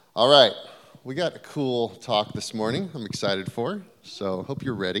All right, we got a cool talk this morning I'm excited for, so hope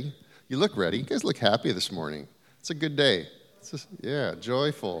you're ready. You look ready. You guys look happy this morning. It's a good day. It's just,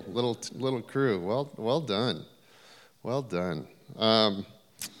 joyful little crew. Well done. Well done.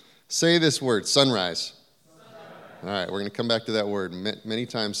 Say this word, sunrise. All right, we're going to come back to that word many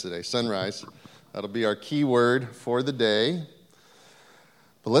times today, sunrise. That'll be our key word for the day.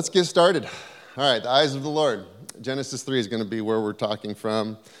 But let's get started. All right, the eyes of the Lord. Genesis 3 is going to be where we're talking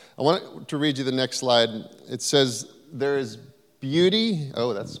from. I want to read you the next slide. It says, there is beauty.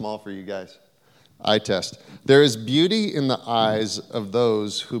 Oh, that's small for you guys. Eye test. There is beauty in the eyes of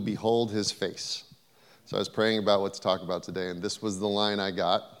those who behold his face. So I was praying about what to talk about today, and this was the line I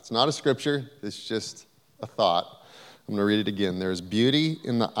got. It's not a scripture. It's just a thought. I'm going to read it again. There is beauty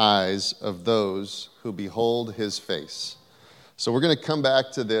in the eyes of those who behold his face. So we're going to come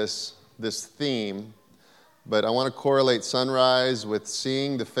back to this theme, but I want to correlate sunrise with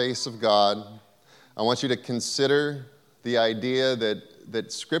seeing the face of God. I want you to consider the idea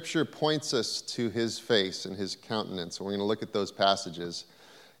that Scripture points us to his face and his countenance. And we're going to look at those passages.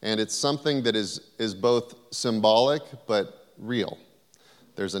 And it's something that is both symbolic but real.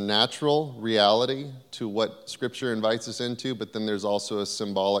 There's a natural reality to what Scripture invites us into, but then there's also a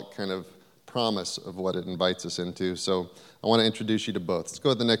symbolic kind of promise of what it invites us into. So I want to introduce you to both. Let's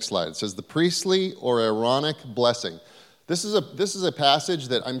go to the next slide. It says the priestly or Aaronic blessing. This is a passage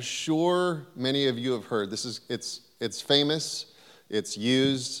that I'm sure many of you have heard. It's famous. It's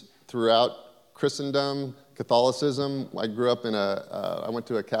used throughout Christendom, Catholicism. I grew up I went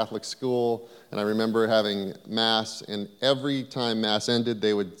to a Catholic school, and I remember having Mass, and every time Mass ended,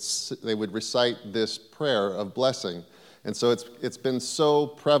 they would recite this prayer of blessing. And so it's been so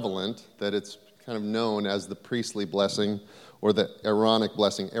prevalent that it's kind of known as the priestly blessing or the Aaronic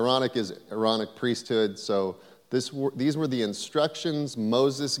blessing. Aaronic is Aaronic priesthood, so these were the instructions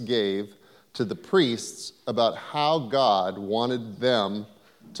Moses gave to the priests about how God wanted them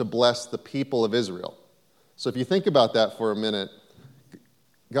to bless the people of Israel. So if you think about that for a minute,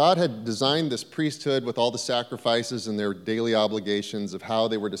 God had designed this priesthood with all the sacrifices and their daily obligations of how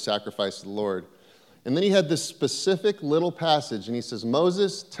they were to sacrifice to the Lord. And then he had this specific little passage, and he says,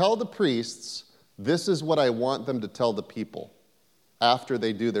 Moses, tell the priests, this is what I want them to tell the people after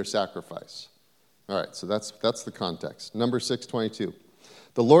they do their sacrifice. All right, so that's the context. Number 6:22.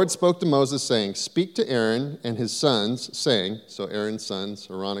 The Lord spoke to Moses, saying, speak to Aaron and his sons, saying, so Aaron's sons,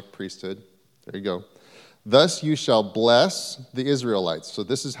 Aaronic priesthood, there you go. Thus you shall bless the Israelites. So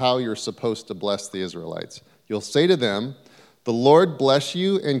this is how you're supposed to bless the Israelites. You'll say to them, the Lord bless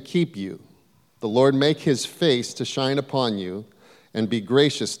you and keep you. The Lord make his face to shine upon you and be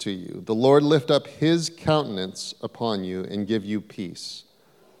gracious to you. The Lord lift up his countenance upon you and give you peace.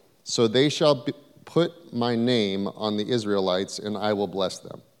 So they shall put my name on the Israelites, and I will bless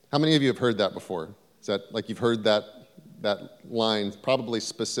them. How many of you have heard that before? Is that like you've heard that line probably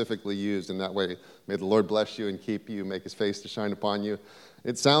specifically used in that way? May the Lord bless you and keep you, make his face to shine upon you.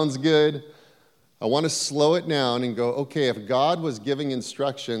 It sounds good. I want to slow it down and go, okay, if God was giving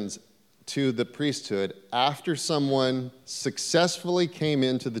instructions to the priesthood after someone successfully came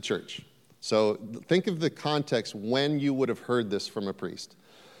into the church. So think of the context when you would have heard this from a priest.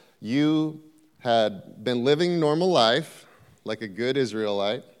 You had been living normal life like a good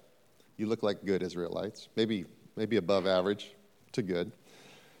Israelite. You look like good Israelites, maybe above average to good.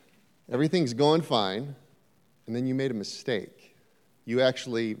 Everything's going fine, and then you made a mistake. You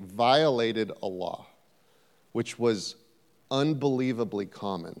actually violated a law, which was unbelievably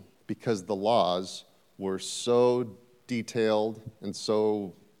common, because the laws were so detailed and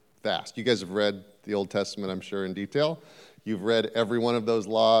so vast. You guys have read the Old Testament, I'm sure, in detail. You've read every one of those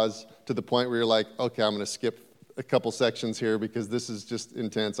laws to the point where you're like, okay, I'm going to skip a couple sections here because this is just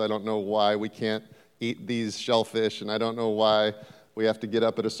intense. I don't know why we can't eat these shellfish, and I don't know why we have to get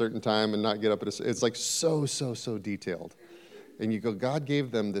up at a certain time and not get up at it's like so detailed. And you go, God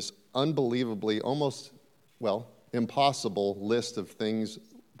gave them this unbelievably, almost, impossible list of things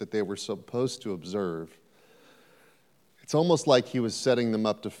that they were supposed to observe. It's almost like he was setting them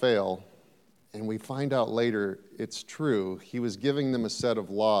up to fail. And we find out later it's true. He was giving them a set of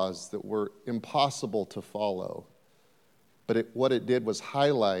laws that were impossible to follow. But what it did was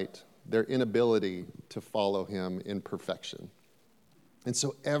highlight their inability to follow him in perfection. And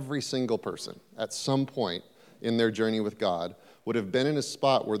so every single person at some point in their journey with God would have been in a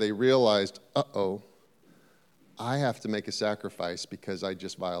spot where they realized, I have to make a sacrifice because I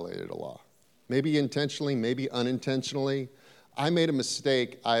just violated a law. Maybe intentionally, maybe unintentionally. I made a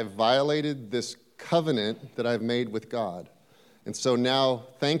mistake. I've violated this covenant that I've made with God. And so now,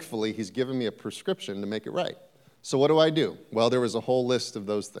 thankfully, he's given me a prescription to make it right. So what do I do? Well, there was a whole list of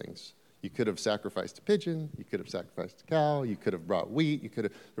those things. You could have sacrificed a pigeon. You could have sacrificed a cow. You could have brought wheat. There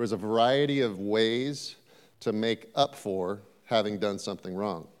was a variety of ways to make up for having done something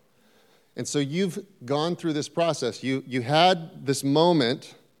wrong. And so you've gone through this process. You had this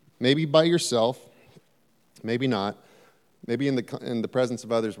moment, maybe by yourself, maybe not, maybe in the presence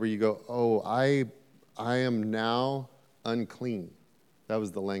of others, where you go, oh, I am now unclean. That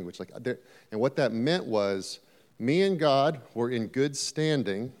was the language. And what that meant was, me and God were in good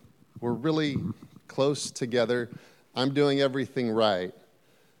standing. We're really close together. I'm doing everything right.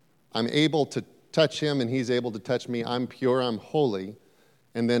 I'm able to touch him, and he's able to touch me. I'm pure, I'm holy.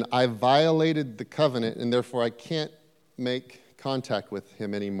 And then I violated the covenant, and therefore I can't make contact with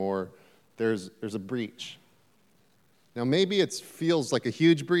him anymore. There's a breach. Now, maybe it feels like a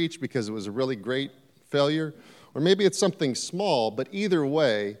huge breach because it was a really great failure, or maybe it's something small, but either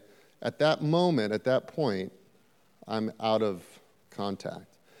way, at that moment, at that point, I'm out of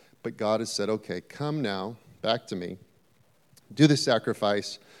contact. But God has said, okay, come now, back to me, do the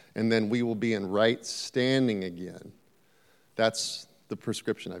sacrifice, and then we will be in right standing again. That's the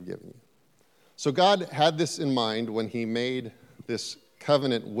prescription I've given you. So God had this in mind when he made this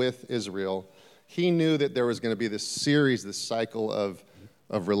covenant with Israel. He knew that there was going to be this series, this cycle of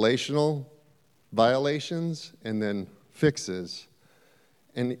relational violations and then fixes.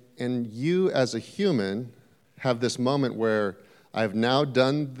 And you as a human have this moment where I've now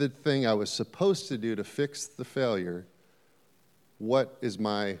done the thing I was supposed to do to fix the failure. What is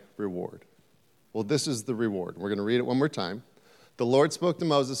my reward? Well, this is the reward. We're going to read it one more time. The Lord spoke to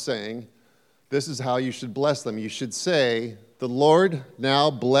Moses, saying, this is how you should bless them. You should say, the Lord now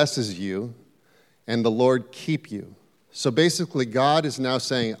blesses you, and the Lord keep you. So basically, God is now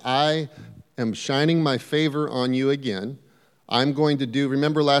saying, I am shining my favor on you again. I'm going to do,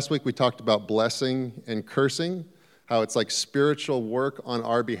 remember last week we talked about blessing and cursing, how it's like spiritual work on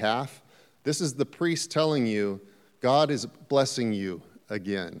our behalf. This is the priest telling you, God is blessing you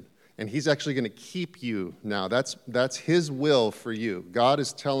again. And he's actually going to keep you now. That's his will for you. God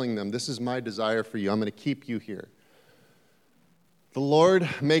is telling them, this is my desire for you. I'm going to keep you here. The Lord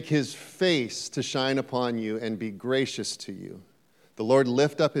make his face to shine upon you and be gracious to you. The Lord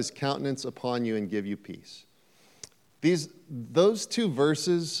lift up his countenance upon you and give you peace. Those two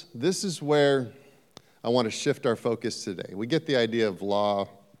verses, this is where I want to shift our focus today. We get the idea of law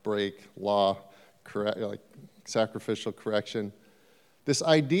break, law correct, like sacrificial correction. This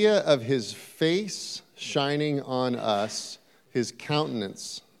idea of his face shining on us, his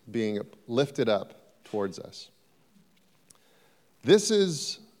countenance being lifted up towards us. This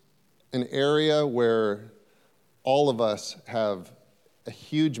is an area where all of us have a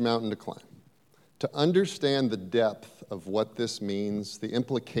huge mountain to climb. To understand the depth of what this means, the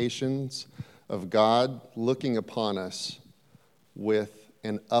implications of God looking upon us with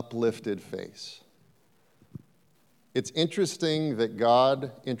an uplifted face. It's interesting that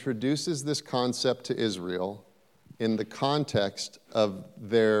God introduces this concept to Israel in the context of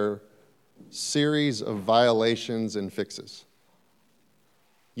their series of violations and fixes.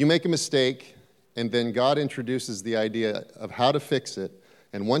 You make a mistake, and then God introduces the idea of how to fix it,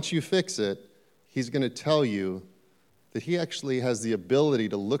 and once you fix it, he's going to tell you that he actually has the ability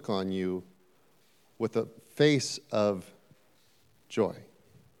to look on you with a face of joy.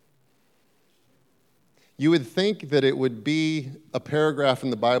 You would think that it would be a paragraph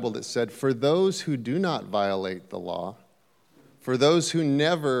in the Bible that said, for those who do not violate the law, for those who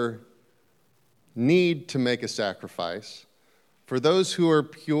never need to make a sacrifice, for those who are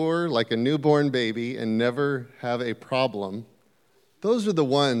pure like a newborn baby and never have a problem, those are the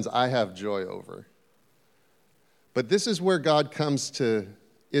ones I have joy over. But this is where God comes to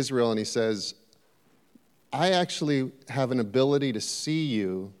Israel and he says, I actually have an ability to see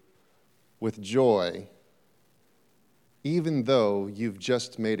you with joy even though you've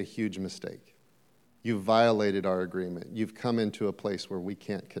just made a huge mistake. You've violated our agreement. You've come into a place where we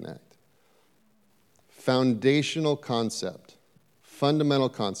can't connect. Foundational concept, fundamental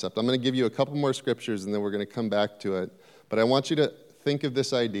concept. I'm going to give you a couple more scriptures and then we're going to come back to it. But I want you to think of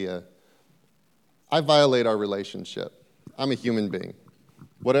this idea. I violate our relationship. I'm a human being.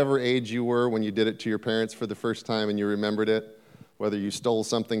 Whatever age you were when you did it to your parents for the first time and you remembered it, whether you stole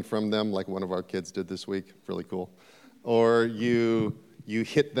something from them, like one of our kids did this week, really cool, or you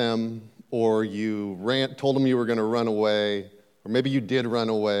hit them, or you told them you were going to run away, or maybe you did run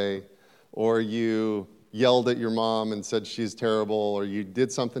away, or you yelled at your mom and said she's terrible, or you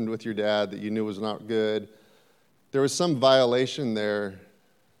did something with your dad that you knew was not good. There was some violation there,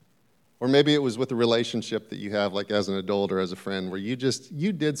 or maybe it was with a relationship that you have, like as an adult or as a friend, where you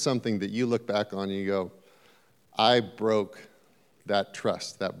did something that you look back on and you go, I broke that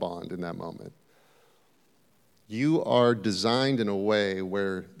trust, that bond in that moment. You are designed in a way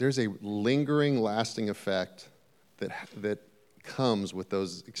where there's a lingering, lasting effect that comes with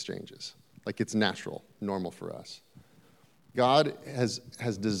those exchanges. Like it's natural, normal for us. God has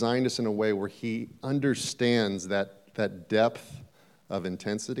designed us in a way where he understands that depth of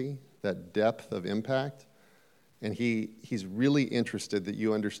intensity, that depth of impact, and he's really interested that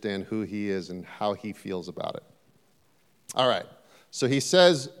you understand who he is and how he feels about it. All right. So he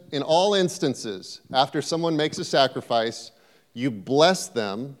says, in all instances, after someone makes a sacrifice, you bless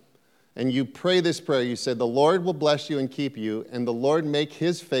them, and you pray this prayer. You say, the Lord will bless you and keep you, and the Lord make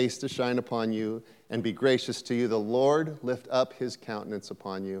his face to shine upon you and be gracious to you. The Lord lift up his countenance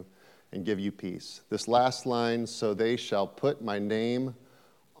upon you and give you peace. This last line, so they shall put my name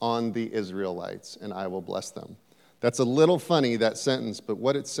on the Israelites, and I will bless them. That's a little funny, that sentence, but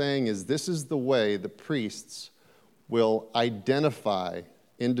what it's saying is this is the way the priests will identify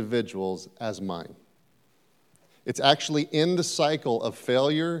individuals as mine. It's actually in the cycle of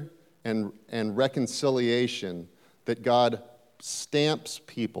failure and reconciliation that God stamps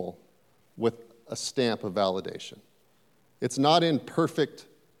people with a stamp of validation. It's not in perfect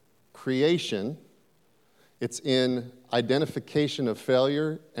creation. It's in identification of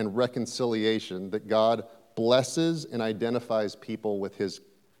failure and reconciliation that God blesses and identifies people with his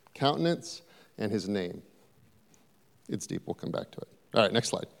countenance and his name. It's deep. We'll come back to it. All right, next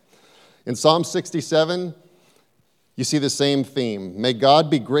slide. In Psalm 67, you see the same theme. May God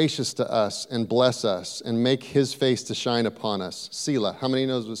be gracious to us and bless us and make his face to shine upon us. Selah. How many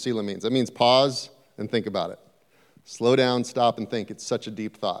knows what Selah means? That means pause and think about it. Slow down, stop, and think. It's such a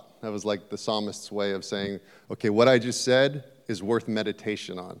deep thought. That was like the psalmist's way of saying, okay, what I just said is worth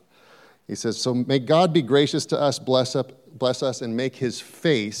meditation on. He says, so may God be gracious to us, bless us, and make his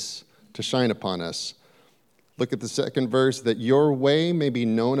face to shine upon us. Look at the second verse, that your way may be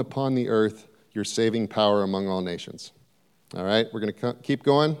known upon the earth, your saving power among all nations. All right, we're going to keep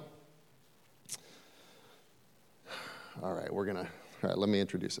going. All right, let me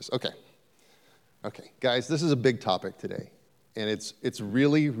introduce this. Okay, guys, this is a big topic today, and it's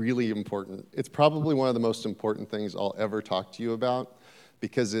really, really important. It's probably one of the most important things I'll ever talk to you about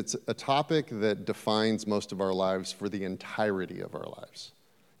because it's a topic that defines most of our lives for the entirety of our lives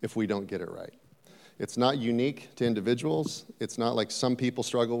if we don't get it right. It's not unique to individuals. It's not like some people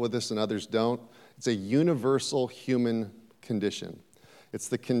struggle with this and others don't. It's a universal human condition. It's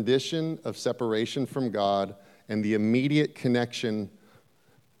the condition of separation from God and the immediate connection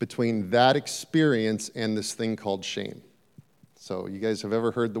between that experience and this thing called shame. So you guys have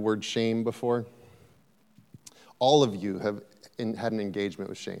ever heard the word shame before? All of you have had an engagement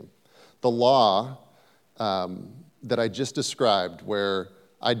with shame. The law that I just described, where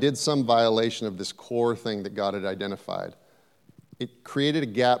I did some violation of this core thing that God had identified, it created a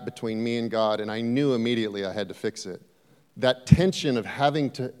gap between me and God, and I knew immediately I had to fix it. That tension of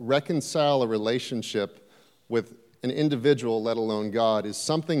having to reconcile a relationship with an individual, let alone God, is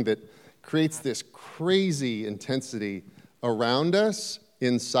something that creates this crazy intensity around us,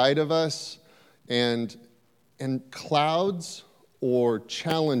 inside of us, and clouds or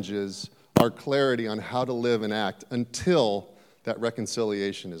challenges our clarity on how to live and act until that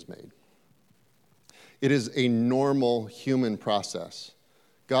reconciliation is made. It is a normal human process.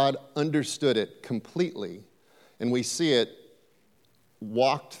 God understood it completely, and we see it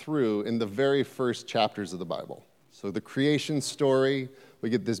walked through in the very first chapters of the Bible. So the creation story,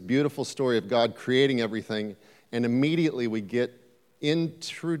 we get this beautiful story of God creating everything, and immediately we get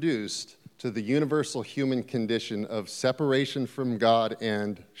introduced to the universal human condition of separation from God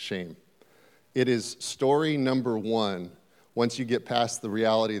and shame. It is story number one once you get past the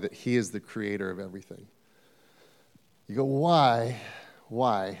reality that he is the creator of everything. You go,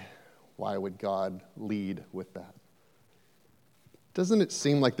 why would God lead with that? Doesn't it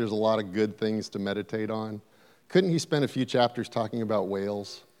seem like there's a lot of good things to meditate on? Couldn't he spend a few chapters talking about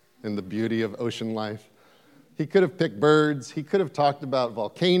whales and the beauty of ocean life? He could have picked birds. He could have talked about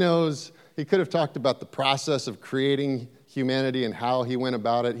volcanoes. He could have talked about the process of creating humanity and how he went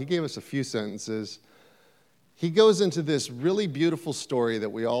about it. He gave us a few sentences. He goes into this really beautiful story that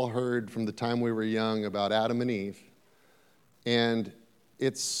we all heard from the time we were young about Adam and Eve. And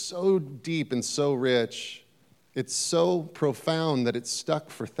it's so deep and so rich. It's so profound that it's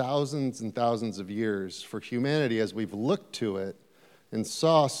stuck for thousands and thousands of years for humanity as we've looked to it and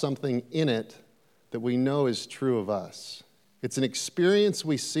saw something in it that we know is true of us. It's an experience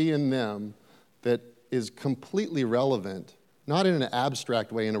we see in them that is completely relevant, not in an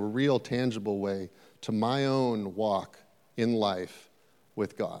abstract way, in a real, tangible way, to my own walk in life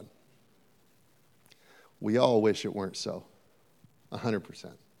with God. we all wish it weren't so.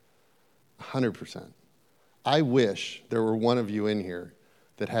 100%. 100%. I wish there were one of you in here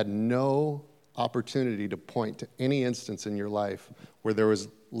that had no opportunity to point to any instance in your life where there was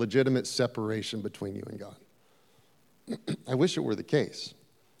legitimate separation between you and God. I wish it were the case.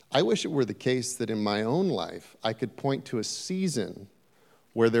 I wish it were the case that in my own life, I could point to a season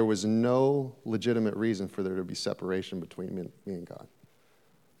where there was no legitimate reason for there to be separation between me and God.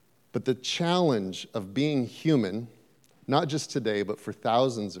 But the challenge of being human, not just today, but for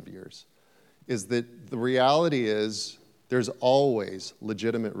thousands of years, is that the reality is there's always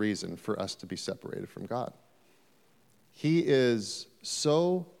legitimate reason for us to be separated from God. He is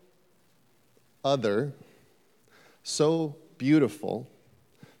so other, so beautiful,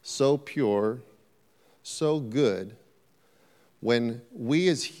 so pure, so good. When we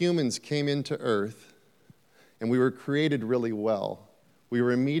as humans came into earth and we were created really well, we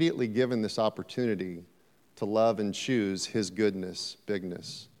were immediately given this opportunity to love and choose his goodness,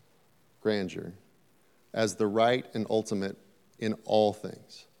 bigness, grandeur, as the right and ultimate in all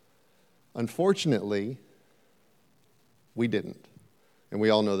things. Unfortunately, we didn't, and we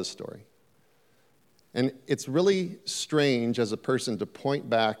all know the story. And it's really strange as a person to point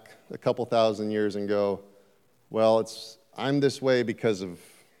back a couple thousand years and go, well, I'm this way because of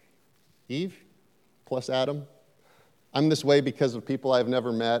Eve plus Adam. I'm this way because of people I've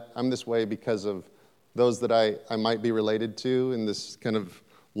never met. I'm this way because of those that I might be related to in this kind of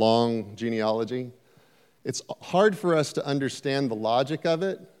long genealogy. It's hard for us to understand the logic of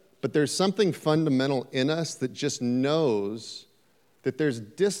it, but there's something fundamental in us that just knows that there's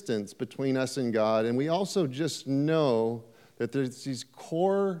distance between us and God, and we also just know that there's these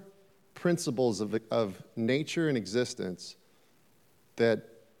core principles of nature and existence that,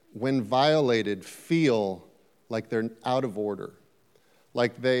 when violated, feel like they're out of order,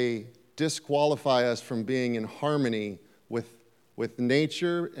 like they disqualify us from being in harmony with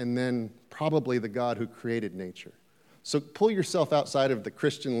nature and then probably the God who created nature. So pull yourself outside of the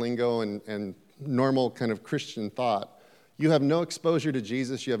Christian lingo and normal kind of Christian thought. You have no exposure to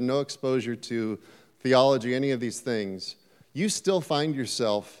Jesus. You have no exposure to theology, any of these things. You still find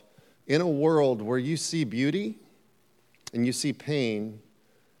yourself in a world where you see beauty and you see pain,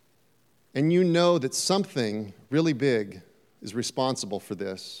 and you know that something really big is responsible for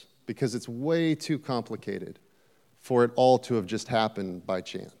this because it's way too complicated for it all to have just happened by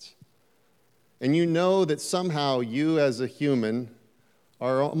chance. And you know that somehow you as a human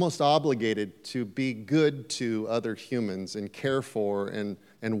are almost obligated to be good to other humans and care for and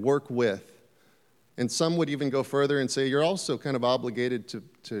work with. And some would even go further and say you're also kind of obligated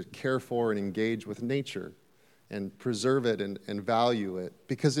to care for and engage with nature and preserve it and value it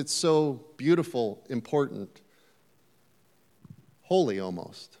because it's so beautiful, important, holy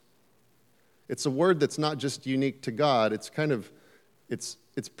almost. It's a word that's not just unique to God. It's kind of, it's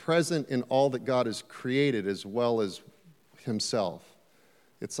present in all that God has created as well as himself.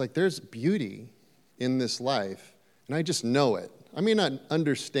 It's like there's beauty in this life, and I just know it. I may not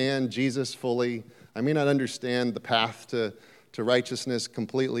understand Jesus fully. I may not understand the path to righteousness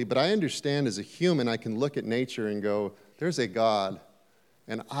completely, but I understand as a human I can look at nature and go, there's a God,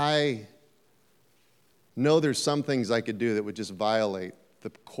 and I know there's some things I could do that would just violate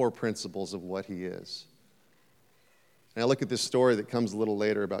the core principles of what he is. And I look at this story that comes a little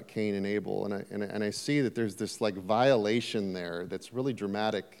later about Cain and Abel, and I see that there's this like violation there that's really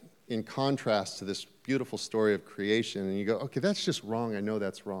dramatic in contrast to this beautiful story of creation. And you go, okay, that's just wrong. I know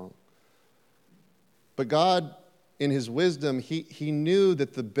that's wrong. But God, in his wisdom, he knew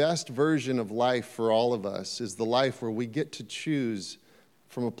that the best version of life for all of us is the life where we get to choose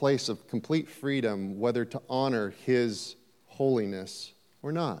from a place of complete freedom whether to honor his holiness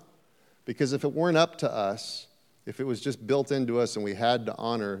or not. Because if it weren't up to us, if it was just built into us and we had to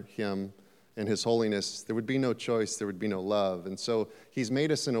honor him and his holiness, there would be no choice, there would be no love. And so he's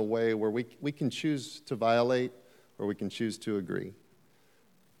made us in a way where we can choose to violate or we can choose to agree.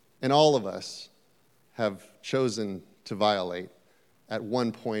 And all of us have chosen to violate at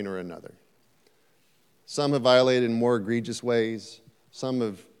one point or another. Some have violated in more egregious ways, some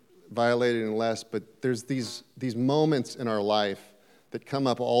have violated in less, but there's these moments in our life that come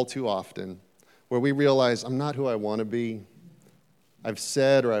up all too often where we realize I'm not who I want to be. I've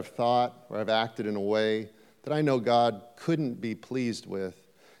said or I've thought or I've acted in a way that I know God couldn't be pleased with.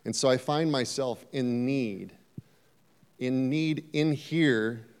 And so I find myself in need in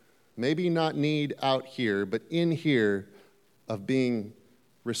here, maybe not need out here, but in here of being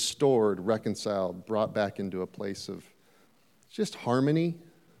restored, reconciled, brought back into a place of just harmony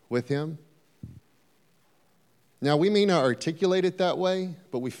with him. Now, we may not articulate it that way,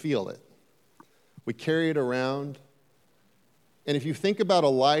 but we feel it. We carry it around. And if you think about a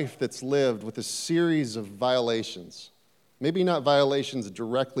life that's lived with a series of violations, maybe not violations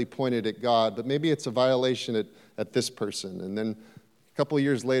directly pointed at God, but maybe it's a violation at this person. And then a couple of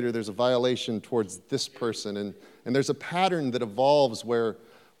years later, there's a violation towards this person. And there's a pattern that evolves where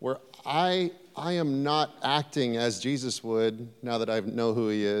I am not acting as Jesus would now that I know who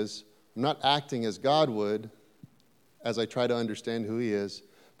he is. I'm not acting as God would as I try to understand who he is.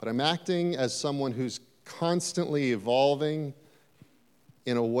 But I'm acting as someone who's constantly evolving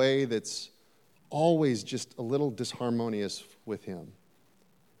in a way that's always just a little disharmonious with him.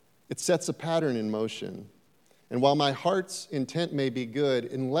 It sets a pattern in motion. And while my heart's intent may be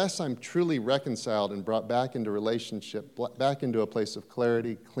good, unless I'm truly reconciled and brought back into relationship, back into a place of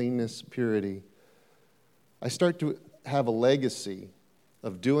clarity, cleanness, purity, I start to have a legacy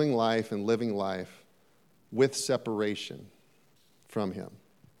of doing life and living life with separation from him.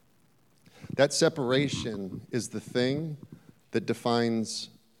 That separation is the thing that defines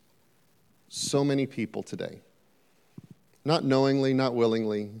so many people today. Not knowingly, not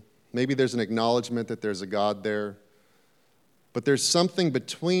willingly. Maybe there's an acknowledgement that there's a God there. But there's something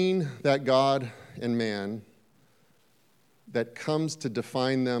between that God and man that comes to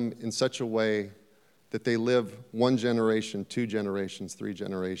define them in such a way that they live one generation, 2 generations, 3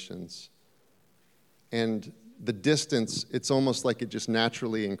 generations. And the distance, it's almost like it just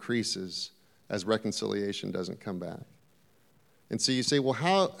naturally increases as reconciliation doesn't come back. And so you say, well,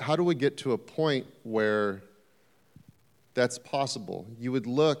 how do we get to a point where that's possible? You would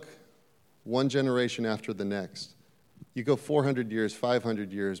look one generation after the next. You go 400 years,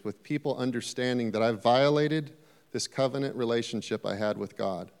 500 years with people understanding that I've violated this covenant relationship I had with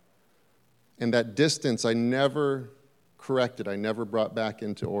God. And that distance I never corrected, I never brought back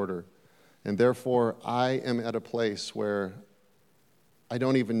into order. And therefore, I am at a place where I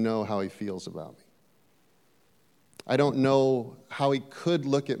don't even know how he feels about me. I don't know how he could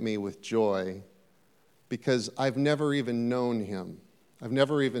look at me with joy because I've never even known him. I've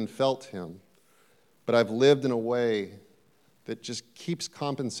never even felt him. But I've lived in a way that just keeps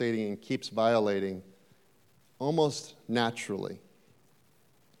compensating and keeps violating almost naturally.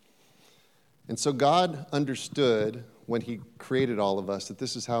 And so God understood when he created all of us that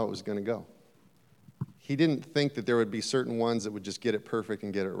this is how it was going to go. He didn't think that there would be certain ones that would just get it perfect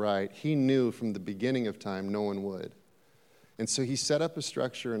and get it right. He knew from the beginning of time no one would. And so he set up a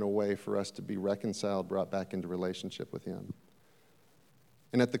structure and a way for us to be reconciled, brought back into relationship with him.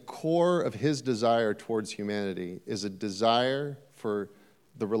 And at the core of his desire towards humanity is a desire for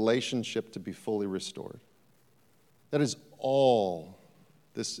the relationship to be fully restored. That is all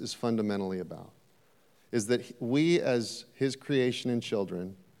this is fundamentally about, is that we as his creation and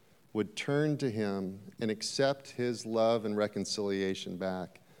children would turn to him and accept his love and reconciliation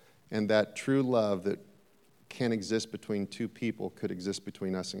back, and that true love that can exist between two people could exist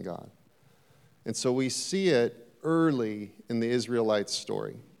between us and God. And so we see it early in the Israelites'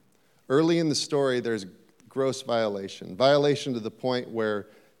 story. Early in the story, there's gross violation to the point where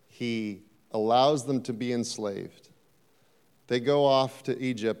he allows them to be enslaved. They go off to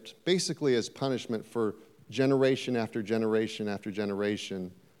Egypt basically as punishment for generation after generation after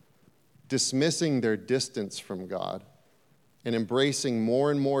generation, dismissing their distance from God and embracing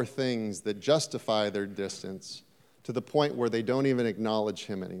more and more things that justify their distance to the point where they don't even acknowledge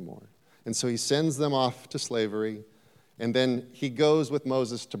him anymore. And so he sends them off to slavery, and then he goes with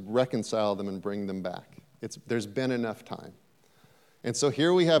Moses to reconcile them and bring them back. There's been enough time. And so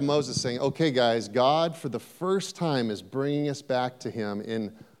here we have Moses saying, okay, guys, God for the first time is bringing us back to him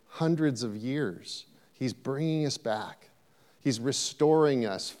in hundreds of years. He's bringing us back. He's restoring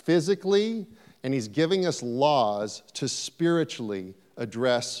us physically, and he's giving us laws to spiritually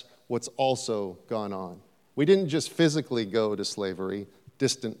address what's also gone on. We didn't just physically go to slavery,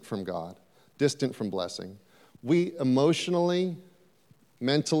 distant from God, distant from blessing. We emotionally,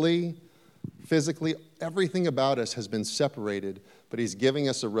 mentally, physically, everything about us has been separated, but he's giving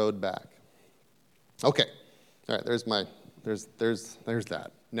us a road back. Okay, all right, there's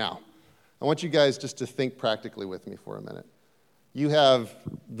that. Now, I want you guys just to think practically with me for a minute. You have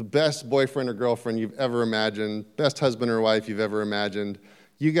the best boyfriend or girlfriend you've ever imagined, best husband or wife you've ever imagined.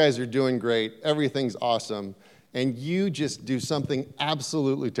 You guys are doing great, everything's awesome, and you just do something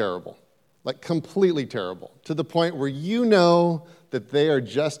absolutely terrible, like completely terrible, to the point where you know that they are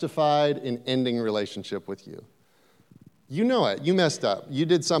justified in ending relationship with you. You know it. You messed up. You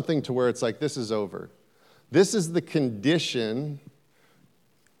did something to where it's like, this is over. This is the condition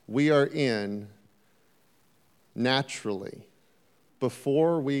we are in naturally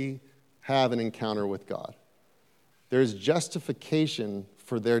before we have an encounter with God. There's justification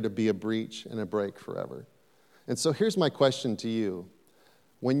for there to be a breach and a break forever. And so here's my question to you.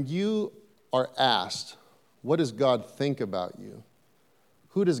 When you are asked, what does God think about you?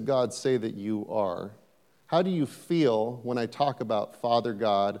 Who does God say that you are? How do you feel when I talk about Father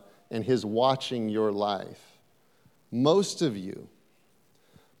God and his watching your life? Most of you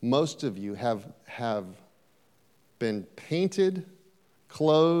have been painted,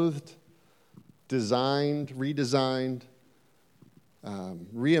 clothed, designed, redesigned,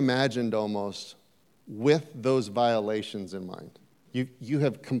 reimagined almost with those violations in mind. You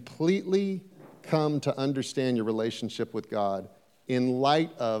have completely come to understand your relationship with God in light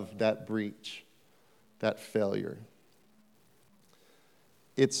of that breach, that failure.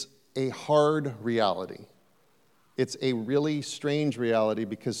 It's a hard reality. It's a really strange reality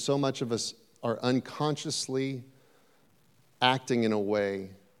because so much of us are unconsciously acting in a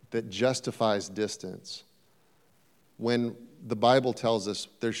way that justifies distance when the Bible tells us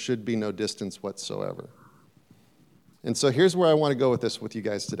there should be no distance whatsoever. And so here's where I want to go with this with you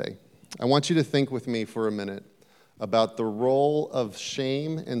guys today. I want you to think with me for a minute about the role of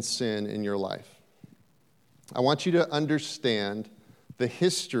shame and sin in your life. I want you to understand the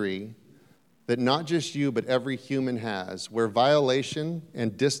history that not just you, but every human has, where violation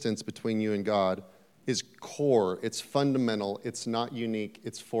and distance between you and God is core, it's fundamental, it's not unique,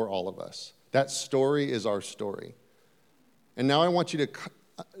 it's for all of us. That story is our story. And now I want you to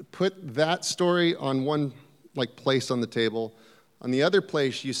put that story on one place on the table. On the other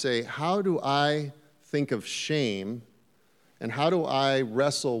place, you say, how do I think of shame and how do I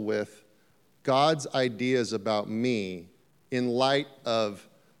wrestle with God's ideas about me in light of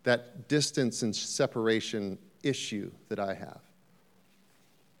that distance and separation issue that I have?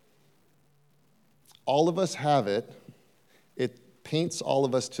 All of us have it. It paints all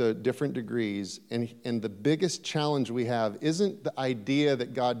of us to different degrees. And the biggest challenge we have isn't the idea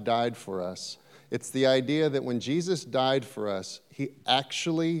that God died for us. It's the idea that when Jesus died for us, he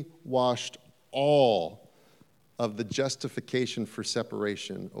actually washed all of the justification for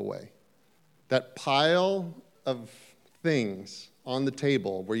separation away. That pile of things on the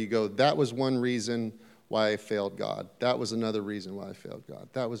table where you go, that was one reason why I failed God. That was another reason why I failed God.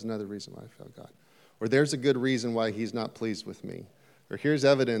 That was another reason why I failed God. Or there's a good reason why he's not pleased with me. Or here's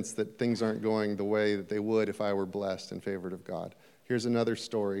evidence that things aren't going the way that they would if I were blessed and favored of God. Here's another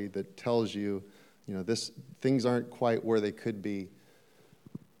story that tells you, things aren't quite where they could be.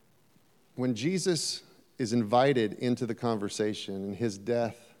 When Jesus is invited into the conversation and his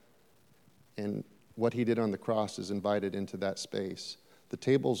death and what he did on the cross is invited into that space, the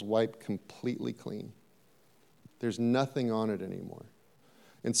table's wiped completely clean. There's nothing on it anymore.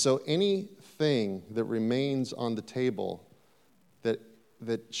 And so anything that remains on the table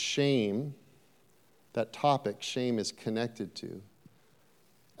that shame, that topic shame is connected to,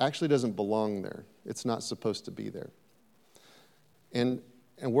 actually doesn't belong there. It's not supposed to be there. And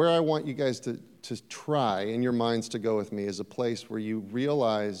where I want you guys to try in your minds to go with me is a place where you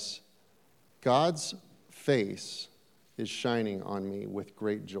realize God's face is shining on me with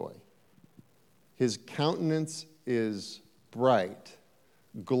great joy. His countenance is bright,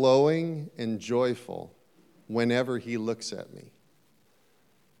 glowing, and joyful whenever he looks at me.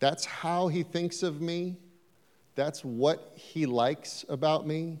 That's how he thinks of me. That's what he likes about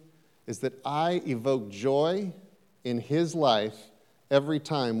me, is that I evoke joy in his life every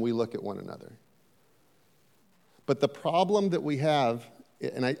time we look at one another. But the problem that we have,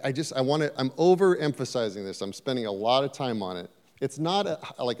 and I'm overemphasizing this, I'm spending a lot of time on it. It's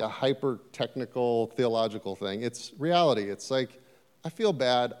not like a hyper-technical, theological thing. It's reality. It's like, I feel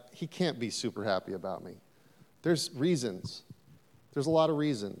bad. He can't be super happy about me. There's reasons. There's a lot of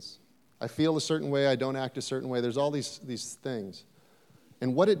reasons. I feel a certain way. I don't act a certain way. There's all these things.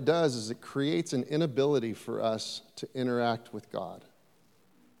 And what it does is it creates an inability for us to interact with God.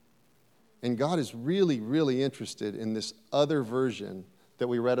 And God is really, really interested in this other version that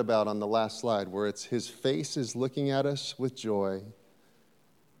we read about on the last slide, where it's his face is looking at us with joy,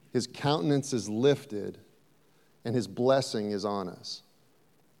 his countenance is lifted, and his blessing is on us.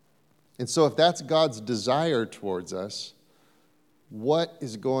 And so if that's God's desire towards us, what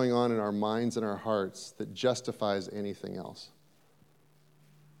is going on in our minds and our hearts that justifies anything else?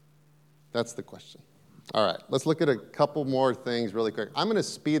 That's the question. All right, let's look at a couple more things really quick. I'm going to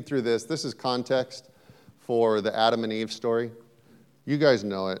speed through this. This is context for the Adam and Eve story. You guys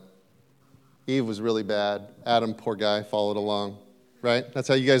know it. Eve was really bad. Adam, poor guy, followed along. Right? That's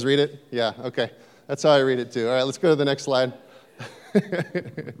how you guys read it? Yeah, okay. That's how I read it too. All right, let's go to the next slide.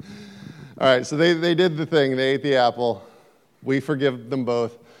 All right, so they did the thing. They ate the apple. We forgive them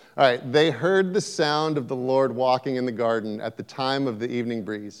both. All right, they heard the sound of the Lord walking in the garden at the time of the evening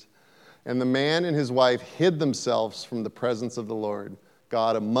breeze. And the man and his wife hid themselves from the presence of the Lord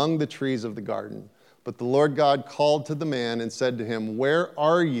God among the trees of the garden. But the Lord God called to the man and said to him, "Where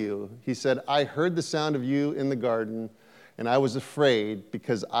are you?" He said, "I heard the sound of you in the garden, and I was afraid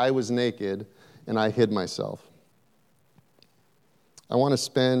because I was naked, and I hid myself." I want to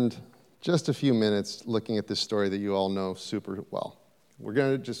spend just a few minutes looking at this story that you all know super well. We're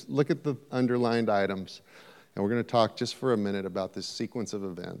going to just look at the underlined items, and we're going to talk just for a minute about this sequence of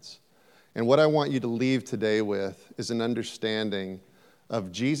events. And what I want you to leave today with is an understanding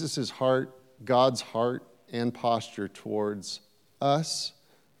of Jesus' heart, God's heart, and posture towards us,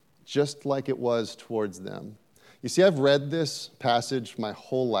 just like it was towards them. You see, I've read this passage my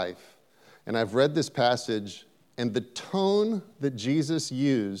whole life, and I've read this passage, and the tone that Jesus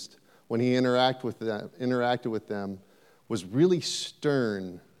used when he interacted with them was really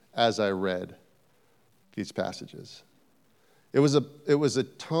stern as I read these passages. It was a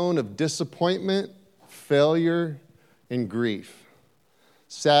tone of disappointment, failure, and grief.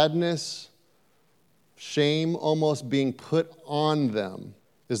 Sadness, shame almost being put on them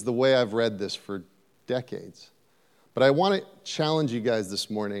is the way I've read this for decades. But I want to challenge you guys this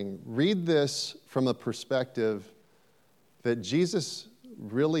morning. Read this from a perspective that Jesus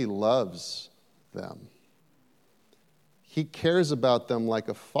really loves them. He cares about them like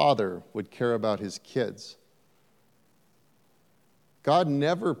a father would care about his kids. God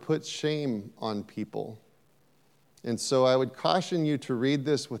never puts shame on people. And so I would caution you to read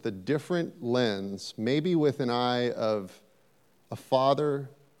this with a different lens, maybe with an eye of a father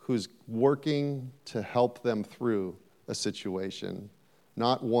who's working to help them through a situation,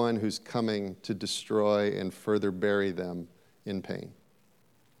 not one who's coming to destroy and further bury them in pain.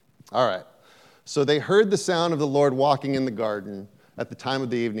 All right. So they heard the sound of the Lord walking in the garden at the time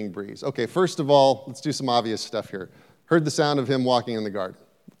of the evening breeze. Okay, first of all, let's do some obvious stuff here. Heard the sound of him walking in the garden.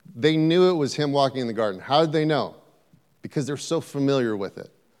 They knew it was him walking in the garden. How did they know? Because they're so familiar with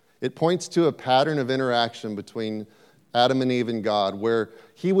it. It points to a pattern of interaction between Adam and Eve and God where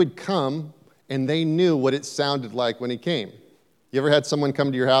he would come and they knew what it sounded like when he came. You ever had someone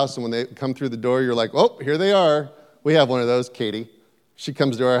come to your house and when they come through the door, you're like, oh, here they are. We have one of those, Katie. She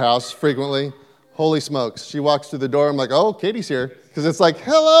comes to our house frequently. Holy smokes. She walks through the door. I'm like, oh, Katie's here. Because it's like,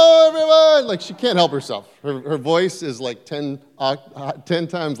 hello, everyone. Like, she can't help herself. Her voice is like 10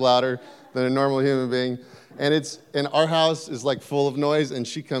 times louder than a normal human being. And our house is like full of noise, and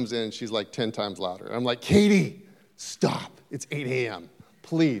she comes in, and she's like 10 times louder. I'm like, Katie, stop. It's 8 a.m.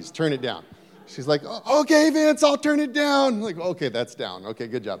 Please, turn it down. She's like, okay, Vince, I'll turn it down. I'm like, okay, that's down. Okay,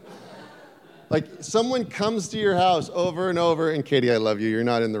 good job. Like, someone comes to your house over and over, and Katie, I love you. You're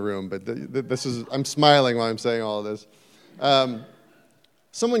not in the room, but I'm smiling while I'm saying all of this.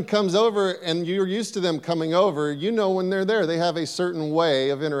 Someone comes over, and you're used to them coming over. You know when they're there. They have a certain way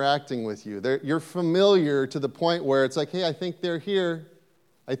of interacting with you. You're familiar to the point where it's like, hey, I think they're here.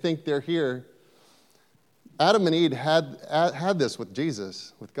 I think they're here. Adam and Eve had this with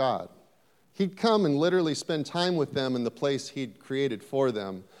Jesus, with God. He'd come and literally spend time with them in the place he'd created for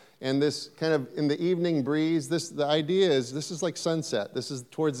them. And this kind of, in the evening breeze, the idea is this is like sunset. This is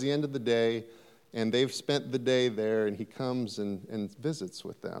towards the end of the day, and they've spent the day there, and he comes and visits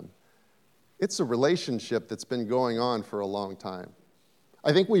with them. It's a relationship that's been going on for a long time.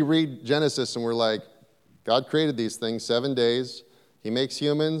 I think we read Genesis, and we're like, God created these things 7 days. He makes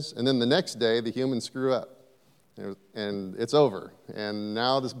humans, and then the next day, the humans screw up. And it's over. And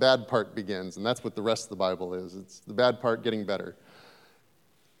now this bad part begins, and that's what the rest of the Bible is. It's the bad part getting better.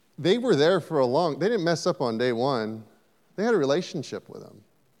 They were there for they didn't mess up on day one. They had a relationship with him.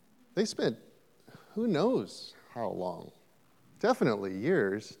 They spent who knows how long, definitely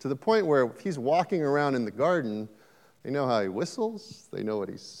years, to the point where if he's walking around in the garden, they know how he whistles, they know what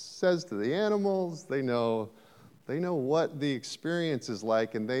he says to the animals, they know what the experience is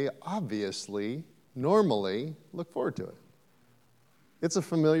like, and they obviously, normally, look forward to it. It's a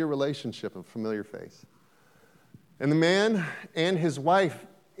familiar relationship, a familiar face. And the man and his wife,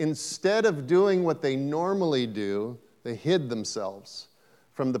 instead of doing what they normally do, they hid themselves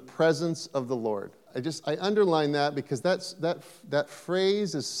from the presence of the Lord. I underline that because that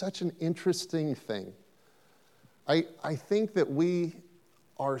phrase is such an interesting thing. I think that we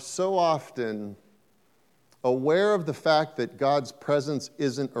are so often aware of the fact that God's presence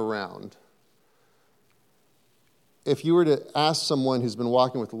isn't around. If you were to ask someone who's been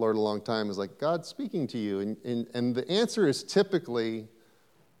walking with the Lord a long time, is like, God's speaking to you. And the answer is typically,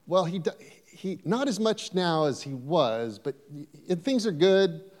 well, he not as much now as he was, but things are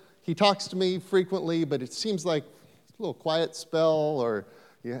good. He talks to me frequently, but it seems like a little quiet spell, or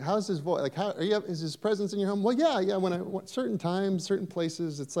Yeah, how's his voice? Like, is his presence in your home? Well, yeah. When certain times, certain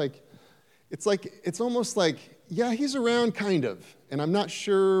places, it's almost like, yeah, he's around, kind of, and I'm not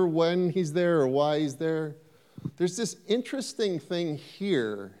sure when he's there or why he's there. There's this interesting thing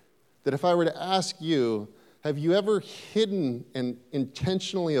here that if I were to ask you, have you ever hidden and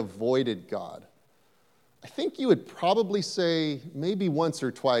intentionally avoided God? I think you would probably say maybe once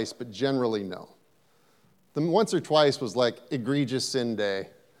or twice, but generally no. The once or twice was like egregious sin day.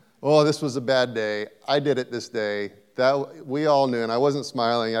 Oh, this was a bad day. I did it this day. That we all knew, and I wasn't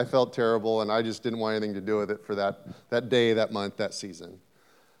smiling. I felt terrible, and I just didn't want anything to do with it for that day, that month, that season.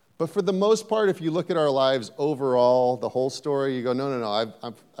 But for the most part, if you look at our lives overall, the whole story, you go, no.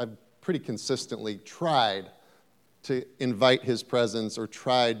 I've pretty consistently tried to invite his presence or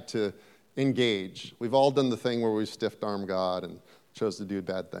tried to engage. We've all done the thing where we've stiff-armed God and chose to do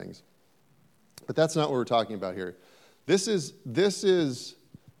bad things. But that's not what we're talking about here. This is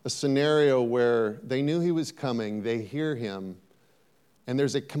a scenario where they knew he was coming, they hear him, and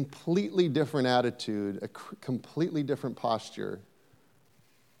there's a completely different attitude, a completely different posture.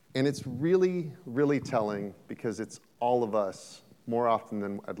 And it's really, really telling because it's all of us more often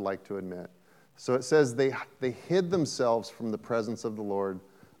than I'd like to admit. So it says they hid themselves from the presence of the Lord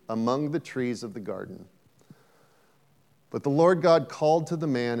among the trees of the garden. But the Lord God called to the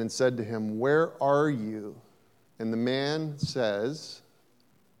man and said to him, "Where are you?" And the man says,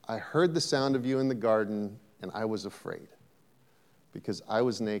 "I heard the sound of you in the garden, and I was afraid, because I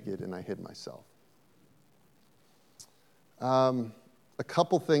was naked and I hid myself." A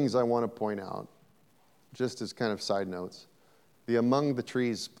couple things I want to point out, just as kind of side notes. The among the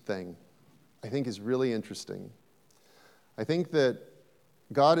trees thing, I think, is really interesting. I think that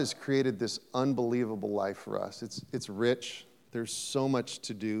God has created this unbelievable life for us. It's rich. There's so much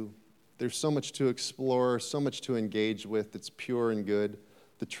to do. There's so much to explore, so much to engage with that's pure and good.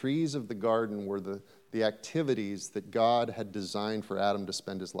 The trees of the garden were the activities that God had designed for Adam to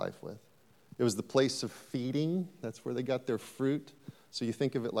spend his life with. It was the place of feeding. That's where they got their fruit. So you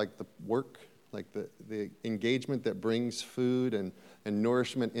think of it like the work, like the engagement that brings food and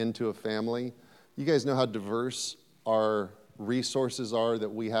nourishment into a family. You guys know how diverse our resources are that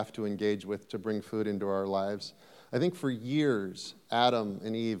we have to engage with to bring food into our lives. I think for years, Adam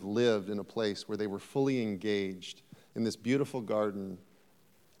and Eve lived in a place where they were fully engaged in this beautiful garden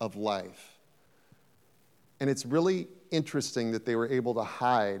of life. And it's really interesting that they were able to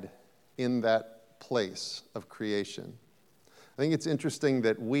hide in that place of creation. I think it's interesting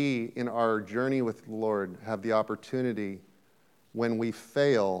that we, in our journey with the Lord, have the opportunity, when we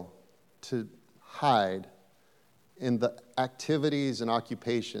fail, to hide in the activities and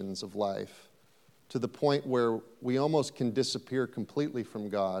occupations of life to the point where we almost can disappear completely from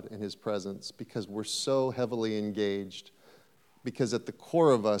God and his presence because we're so heavily engaged, because at the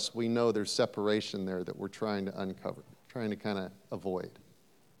core of us, we know there's separation there that we're trying to uncover, trying to kind of avoid.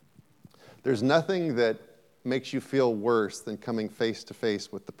 There's nothing that makes you feel worse than coming face to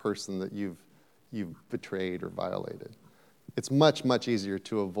face with the person that you've betrayed or violated. It's much, much easier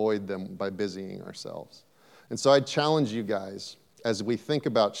to avoid them by busying ourselves. And so I challenge you guys, as we think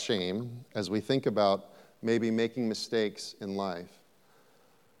about shame, as we think about maybe making mistakes in life,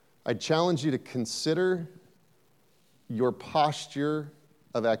 I challenge you to consider your posture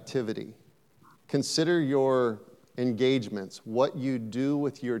of activity. Consider your engagements, what you do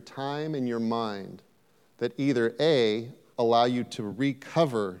with your time and your mind that either A, allow you to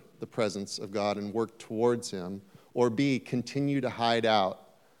recover the presence of God and work towards him, or B, continue to hide out,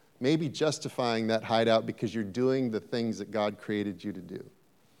 maybe justifying that hideout because you're doing the things that God created you to do.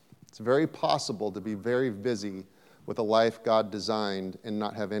 It's very possible to be very busy with a life God designed and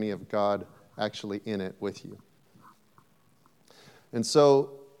not have any of God actually in it with you. And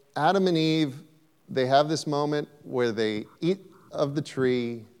so Adam and Eve, they have this moment where they eat of the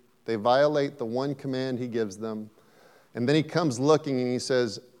tree, they violate the one command he gives them, and then he comes looking and he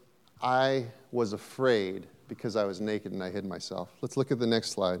says, "I was afraid because I was naked and I hid myself." Let's look at the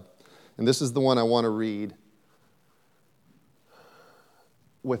next slide. And this is the one I want to read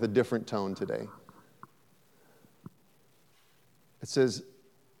with a different tone today. It says,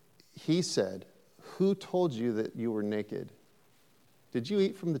 "He said, 'Who told you that you were naked? Did you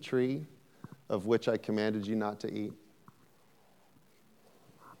eat from the tree of which I commanded you not to eat?'"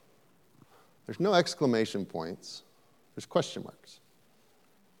 There's no exclamation points. There's question marks.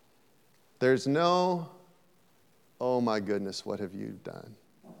 There's no, "Oh my goodness, what have you done?"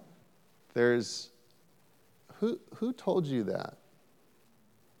 There's, who told you that?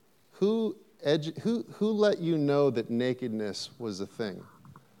 Who let you know that nakedness was a thing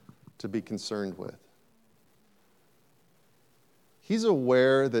to be concerned with? He's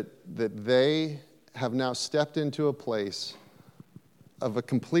aware that they have now stepped into a place of a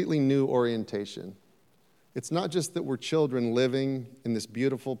completely new orientation. It's not just that we're children living in this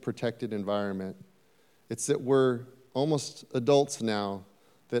beautiful, protected environment. It's that we're almost adults now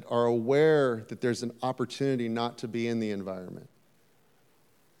that are aware that there's an opportunity not to be in the environment.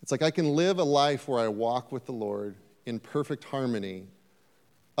 It's like I can live a life where I walk with the Lord in perfect harmony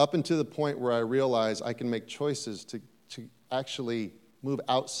up until the point where I realize I can make choices to actually move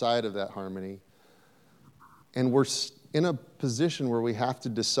outside of that harmony. And we're in a position where we have to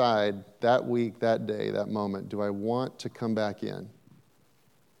decide that week, that day, that moment, do I want to come back in?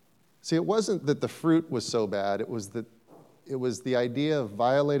 See, it wasn't that the fruit was so bad, it was the idea of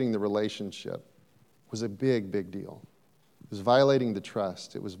violating the relationship was a big, big deal. It was violating the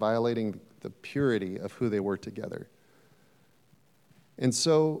trust. It was violating the purity of who they were together. And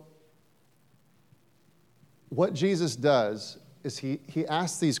so what Jesus does is he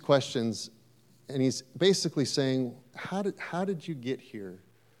asks these questions, and he's basically saying, how did you get here?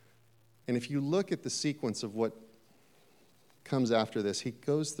 And if you look at the sequence of what comes after this, he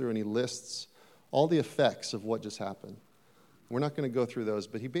goes through and he lists all the effects of what just happened. We're not going to go through those,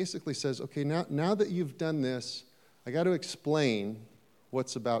 but he basically says, okay, now that you've done this, I got to explain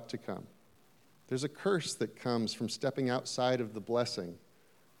what's about to come. There's a curse that comes from stepping outside of the blessing.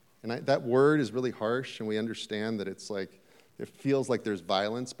 And that word is really harsh, and we understand that it feels like there's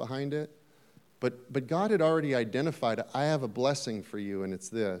violence behind it. But God had already identified, I have a blessing for you, and it's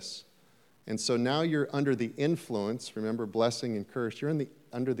this. And so now you're under the influence, remember blessing and curse, you're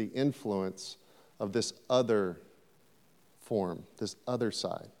under the influence of this other form, this other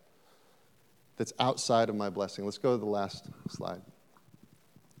side that's outside of my blessing. Let's go to the last slide.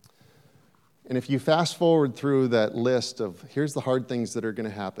 And if you fast forward through that list of here's the hard things that are going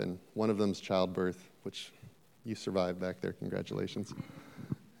to happen, one of them is childbirth, which you survived back there, congratulations.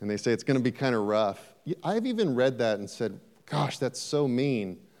 And they say it's going to be kind of rough. I've even read that and said, gosh, that's so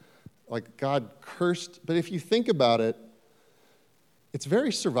mean. Like God cursed. But if you think about it, it's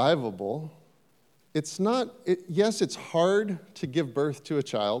very survivable. It's not, yes, it's hard to give birth to a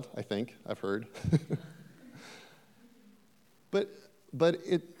child, I think, I've heard. but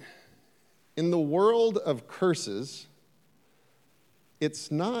in the world of curses,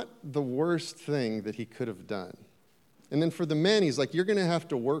 it's not the worst thing that he could have done. And then for the men, he's like, you're going to have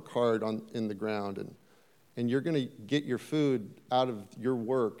to work hard in the ground, and you're going to get your food out of your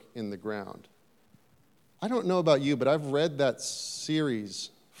work in the ground. I don't know about you, but I've read that series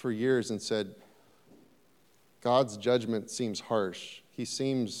for years and said, God's judgment seems harsh. He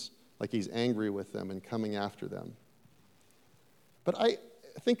seems like he's angry with them and coming after them. But I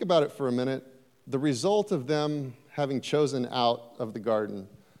think about it for a minute. The result of them having chosen out of the garden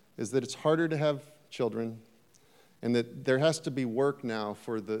is that it's harder to have children, and that there has to be work now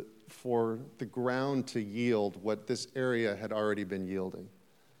for the ground to yield what this area had already been yielding.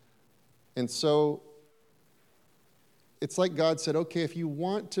 And so it's like God said, okay, if you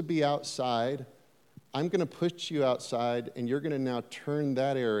want to be outside, I'm going to put you outside, and you're going to now turn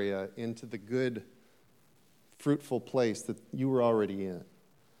that area into the good, fruitful place that you were already in.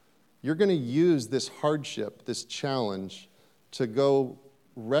 You're going to use this hardship, this challenge, to go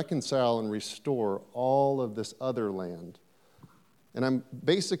reconcile and restore all of this other land. And I'm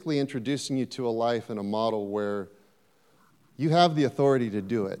basically introducing you to a life and a model where you have the authority to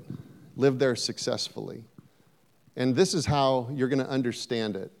do it, live there successfully. And this is how you're going to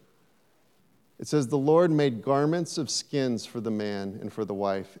understand it. It says, the Lord made garments of skins for the man and for the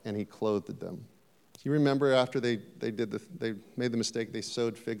wife, and he clothed them. Do you remember after they made the mistake, they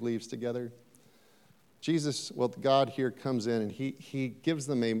sewed fig leaves together? God here comes in, and he gives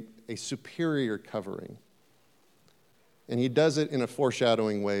them a superior covering. And he does it in a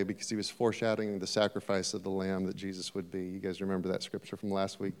foreshadowing way because he was foreshadowing the sacrifice of the Lamb that Jesus would be. You guys remember that scripture from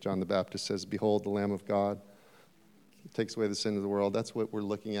last week? John the Baptist says, behold, the Lamb of God. He takes away the sin of the world. That's what we're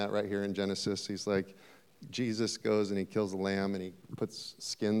looking at right here in Genesis. He's like, Jesus goes and he kills the lamb and he puts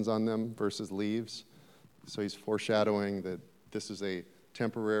skins on them versus leaves. So he's foreshadowing that this is a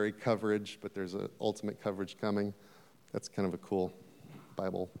temporary coverage, but there's an ultimate coverage coming. That's kind of a cool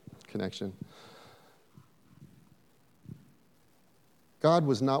Bible connection. God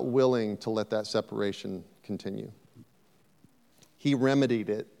was not willing to let that separation continue. He remedied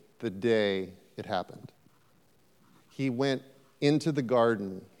it the day it happened. He went into the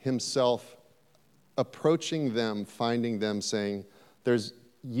garden himself, approaching them, finding them, saying,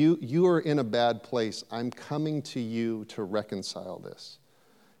 you are in a bad place. I'm coming to you to reconcile this.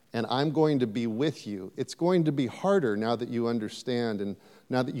 And I'm going to be with you. It's going to be harder now that you understand and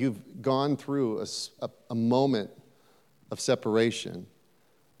now that you've gone through a moment of separation,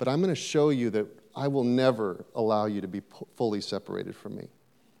 but I'm going to show you that I will never allow you to be fully separated from me.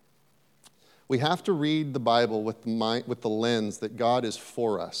 We have to read the Bible with the lens that God is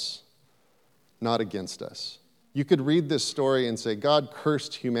for us, not against us. You could read this story and say, God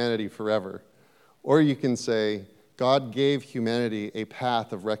cursed humanity forever. Or you can say, God gave humanity a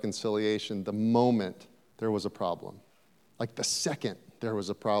path of reconciliation the moment there was a problem. Like the second there was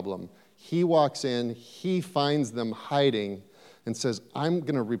a problem, he walks in, he finds them hiding, and says, I'm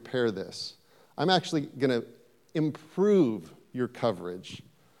going to repair this. I'm actually going to improve your coverage.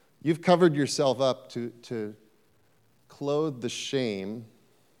 You've covered yourself up to clothe the shame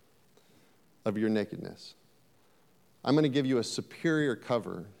of your nakedness. I'm going to give you a superior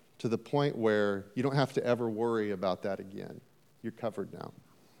cover to the point where you don't have to ever worry about that again. You're covered now.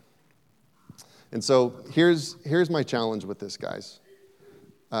 And so here's my challenge with this, guys.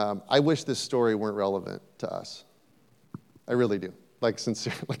 I wish this story weren't relevant to us. I really do.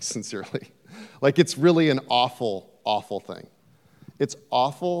 Sincerely. Like it's really an awful, awful thing. It's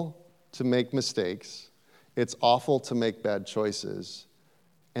awful to make mistakes. It's awful to make bad choices.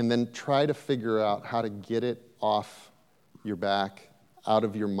 And then try to figure out how to get it off your back, out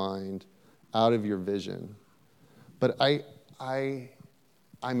of your mind, out of your vision. But I'm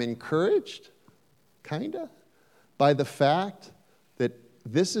encouraged, kinda, by the fact that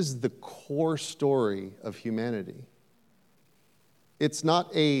this is the core story of humanity. It's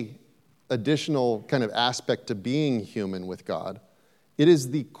not a additional kind of aspect to being human with God. It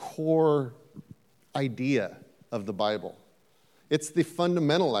is the core idea of the Bible. It's the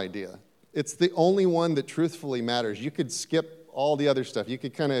fundamental idea. It's the only one that truthfully matters. You could skip all the other stuff. You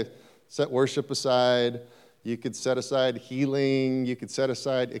could kind of set worship aside. You could set aside healing. You could set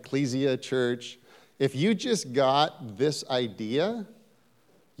aside ecclesia, church. If you just got this idea,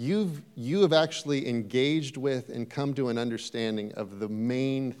 you have actually engaged with and come to an understanding of the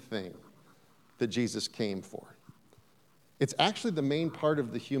main thing that Jesus came for. It's actually the main part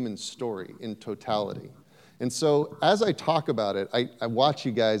of the human story in totality. And so as I talk about it, I watch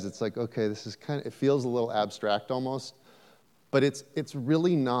you guys, it's like, okay, this is it feels a little abstract almost, but it's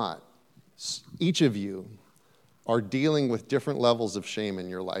really not. Each of you are dealing with different levels of shame in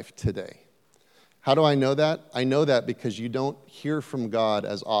your life today. How do I know that? I know that because you don't hear from God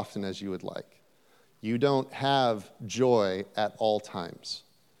as often as you would like. You don't have joy at all times.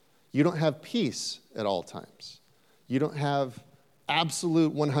 You don't have peace at all times. You don't have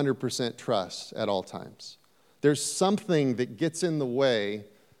absolute 100% trust at all times. There's something that gets in the way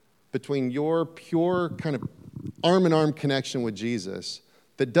between your pure kind of arm-in-arm connection with Jesus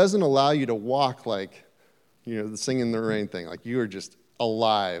that doesn't allow you to walk like, the sing in the rain thing, like you are just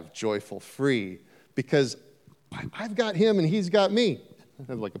alive, joyful, free, because I've got him and he's got me. That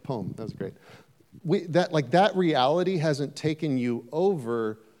was like a poem. That was great. That reality hasn't taken you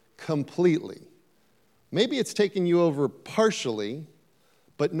over completely. Maybe it's taken you over partially,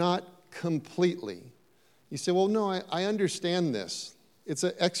 but not completely. You say, well, no, I understand this. It's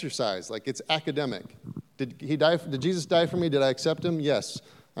an exercise, like it's academic. Did Jesus die for me? Did I accept him? Yes.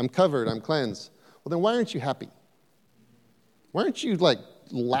 I'm covered. I'm cleansed. Well, then why aren't you happy? Why aren't you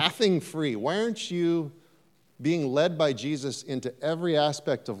laughing free? Why aren't you being led by Jesus into every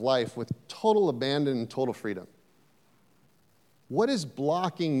aspect of life with total abandon and total freedom? What is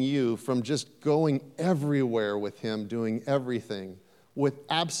blocking you from just going everywhere with him, doing everything with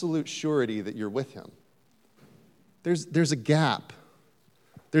absolute surety that you're with him? There's a gap.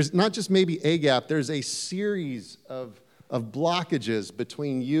 There's not just maybe a gap, there's a series of blockages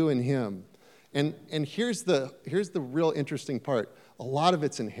between you and him. And here's the real interesting part. A lot of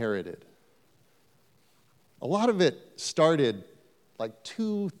it's inherited. A lot of it started like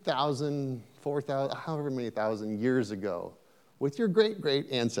 2,000, 4,000, however many thousand years ago with your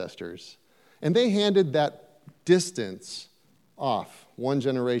great ancestors. And they handed that distance off one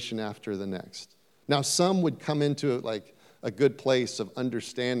generation after the next. Now, some would come into it like a good place of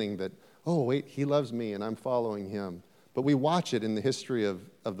understanding that, oh, wait, he loves me and I'm following him. But we watch it in the history of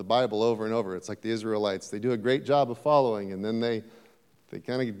the Bible over and over. It's like the Israelites. They do a great job of following, and then they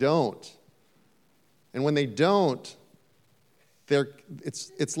kind of don't. And when they don't,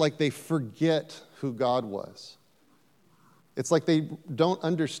 it's like they forget who God was. It's like they don't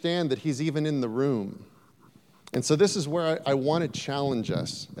understand that he's even in the room. And so this is where I want to challenge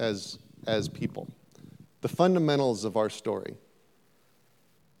us as people. The fundamentals of our story.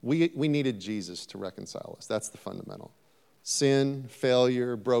 We needed Jesus to reconcile us. That's the fundamental. Sin,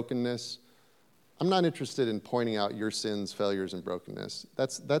 failure, brokenness. I'm not interested in pointing out your sins, failures, and brokenness.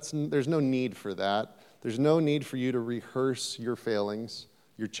 There's no need for that. There's no need for you to rehearse your failings,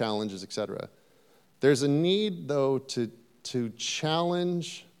 your challenges, etc. There's a need, though, to to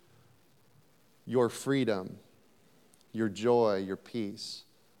challenge your freedom, your joy, your peace?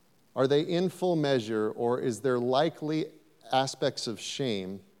 Are they in full measure, or is there likely aspects of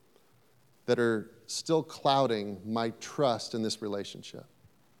shame that are still clouding my trust in this relationship?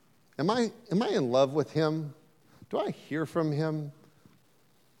 Am I in love with him? Do I hear from him?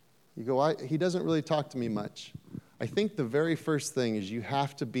 You go, he doesn't really talk to me much. I think the very first thing is you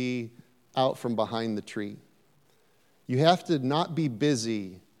have to be out from behind the tree. You have to not be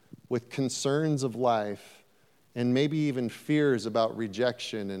busy with concerns of life and maybe even fears about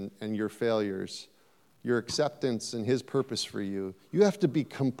rejection and your failures, your acceptance and his purpose for you. You have to be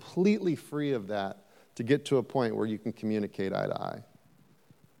completely free of that to get to a point where you can communicate eye to eye.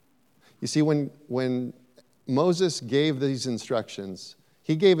 You see, when Moses gave these instructions,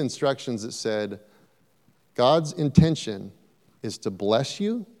 he gave instructions that said, God's intention is to bless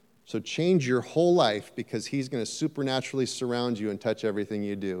you, so change your whole life because he's going to supernaturally surround you and touch everything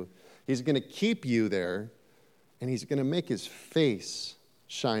you do. He's going to keep you there, and he's going to make his face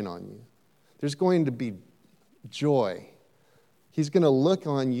shine on you. There's going to be joy. He's going to look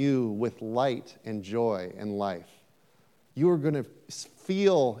on you with light and joy and life. You are going to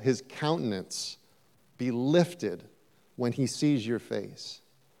feel his countenance be lifted when he sees your face.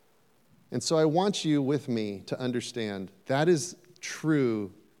 And so I want you with me to understand that is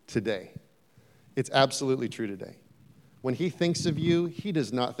true today. It's absolutely true today. When he thinks of you, he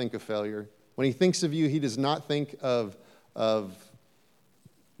does not think of failure. When he thinks of you, he does not think of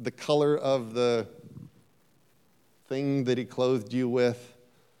the color of the thing that he clothed you with.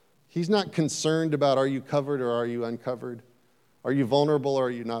 He's not concerned about are you covered or are you uncovered? Are you vulnerable or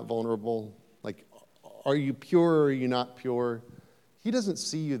are you not vulnerable? Like, are you pure or are you not pure? He doesn't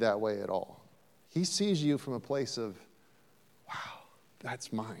see you that way at all. He sees you from a place of, wow,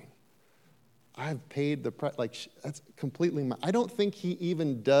 that's mine. I've paid the price. Like, that's completely mine. I don't think he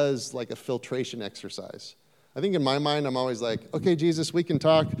even does like a filtration exercise. I think in my mind, I'm always like, okay, Jesus, we can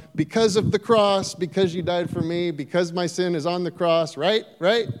talk because of the cross, because you died for me, because my sin is on the cross, right?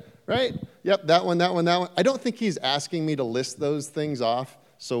 Yep, that one. I don't think he's asking me to list those things off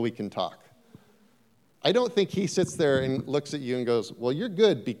so we can talk. I don't think he sits there and looks at you and goes, well, you're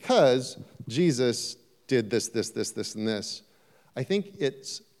good because Jesus did this, and this. I think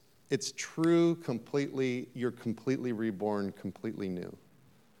it's true completely. You're completely reborn, completely new.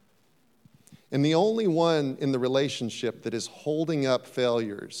 And the only one in the relationship that is holding up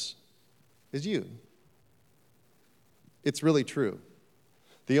failures is you. It's really true.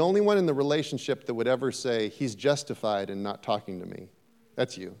 The only one in the relationship that would ever say, he's justified in not talking to me,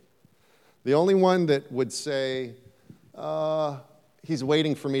 that's you. The only one that would say, he's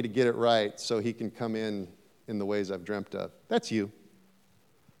waiting for me to get it right so he can come in the ways I've dreamt of, that's you.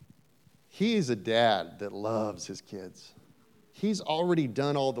 He's a dad that loves his kids. He's already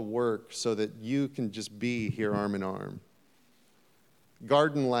done all the work so that you can just be here arm in arm.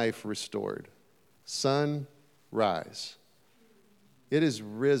 Garden life restored. Sun, rise. It is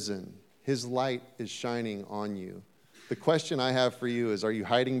risen. His light is shining on you. The question I have for you is, are you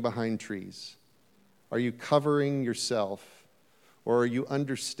hiding behind trees? Are you covering yourself? Or are you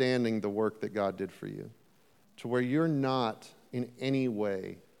understanding the work that God did for you? To where you're not in any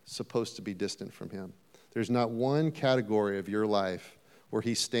way supposed to be distant from him. There's not one category of your life where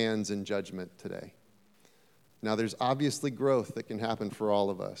he stands in judgment today. Now, there's obviously growth that can happen for all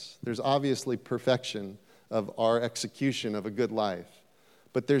of us. There's obviously perfection of our execution of a good life.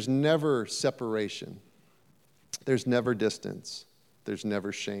 But there's never separation. There's never distance. There's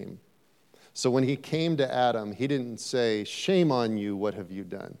never shame. So when he came to Adam, he didn't say, shame on you, what have you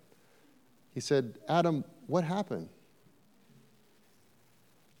done? He said, Adam, what happened?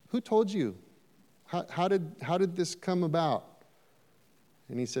 Who told you? How did this come about?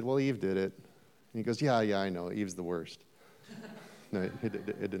 And he said, well, Eve did it. And he goes, yeah, I know. Eve's the worst. No, it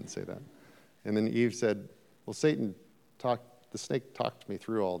didn't say that. And then Eve said, well, the snake talked me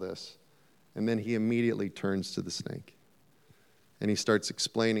through all this. And then he immediately turns to the snake. And he starts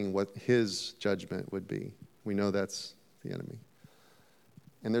explaining what his judgment would be. We know that's the enemy.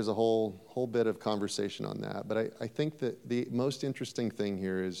 And there's a whole bit of conversation on that. But I think that the most interesting thing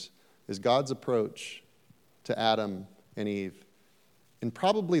here is God's approach to Adam and Eve in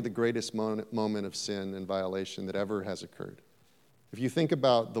probably the greatest moment of sin and violation that ever has occurred. If you think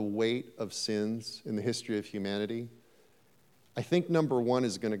about the weight of sins in the history of humanity, I think number one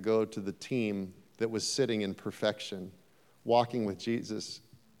is going to go to the team that was sitting in perfection, walking with Jesus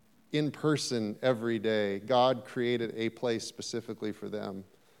in person every day. God created a place specifically for them,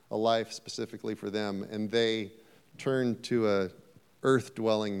 a life specifically for them, and they turned to a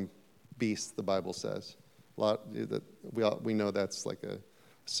earth-dwelling beast, the Bible says. We know that's like a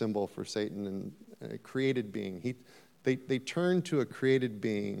symbol for Satan and a created being. They turned to a created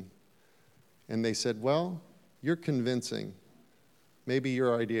being and they said, well, you're convincing. Maybe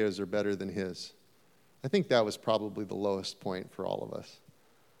your ideas are better than his. I think that was probably the lowest point for all of us.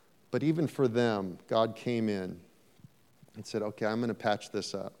 But even for them, God came in and said, okay, I'm going to patch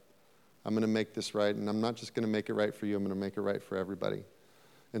this up. I'm going to make this right, and I'm not just going to make it right for you, I'm going to make it right for everybody.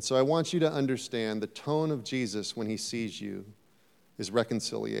 And so I want you to understand the tone of Jesus when he sees you is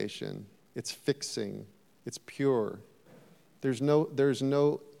reconciliation. It's fixing. It's pure. There's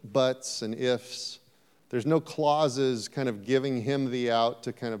no buts and ifs. There's no clauses kind of giving him the out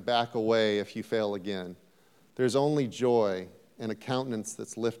to kind of back away if you fail again. There's only joy and a countenance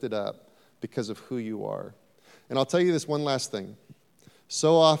that's lifted up because of who you are. And I'll tell you this one last thing.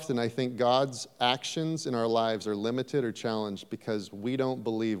 So often I think God's actions in our lives are limited or challenged because we don't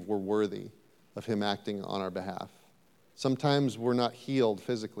believe we're worthy of him acting on our behalf. Sometimes we're not healed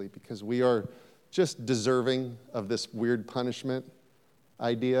physically because we are just deserving of this weird punishment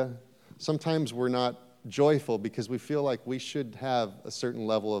idea. Sometimes we're not joyful because we feel like we should have a certain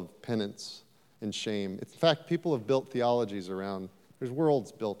level of penance and shame. In fact, people have built theologies around, there's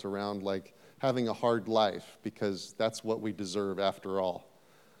worlds built around like having a hard life because that's what we deserve after all.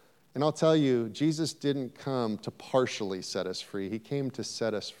 And I'll tell you, Jesus didn't come to partially set us free. He came to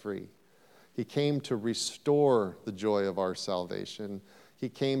set us free. He came to restore the joy of our salvation. He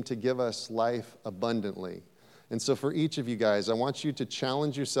came to give us life abundantly. And so for each of you guys, I want you to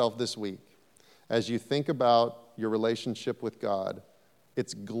challenge yourself this week as you think about your relationship with God.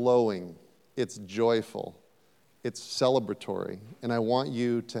 It's glowing. It's joyful. It's celebratory. And I want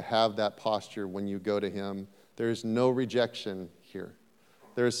you to have that posture when you go to him. There's no rejection here.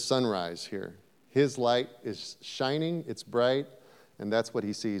 There's sunrise here. His light is shining. It's bright. And that's what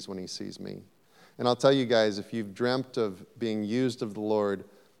he sees when he sees me. And I'll tell you guys, if you've dreamt of being used of the Lord,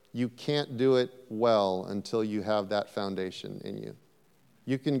 you can't do it well until you have that foundation in you.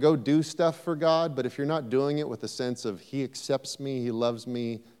 You can go do stuff for God, but if you're not doing it with a sense of he accepts me, he loves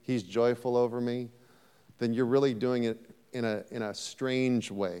me, he's joyful over me, then you're really doing it in a strange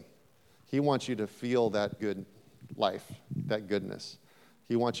way. He wants you to feel that good life, that goodness.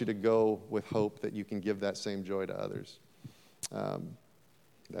 He wants you to go with hope that you can give that same joy to others.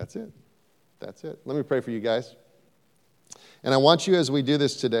 That's it. That's it. Let me pray for you guys. And I want you, as we do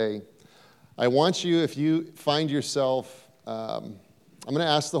this today, I want you, if you find yourself, I'm going to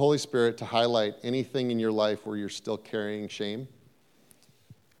ask the Holy Spirit to highlight anything in your life where you're still carrying shame.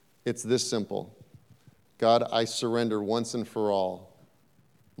 It's this simple. God, I surrender once and for all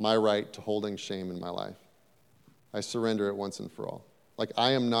my right to holding shame in my life. I surrender it once and for all. Like,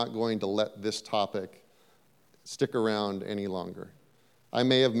 I am not going to let this topic stick around any longer. I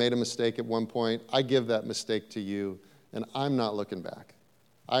may have made a mistake at one point. I give that mistake to you, and I'm not looking back.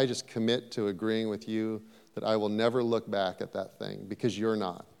 I just commit to agreeing with you that I will never look back at that thing because you're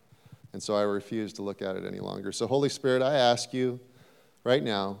not. And so I refuse to look at it any longer. So Holy Spirit, I ask you right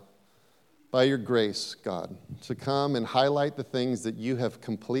now, by your grace, God, to come and highlight the things that you have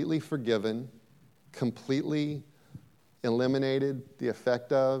completely forgiven, completely eliminated the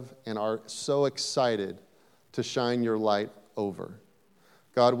effect of, and are so excited to shine your light over.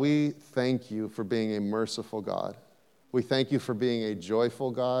 God, we thank you for being a merciful God. We thank you for being a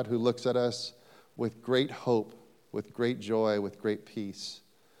joyful God who looks at us with great hope, with great joy, with great peace.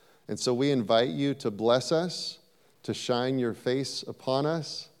 And so we invite you to bless us, to shine your face upon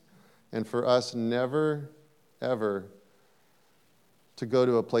us, and for us never, ever to go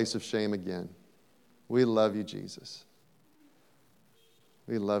to a place of shame again. We love you, Jesus.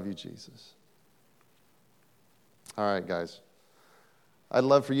 We love you, Jesus. All right, guys. I'd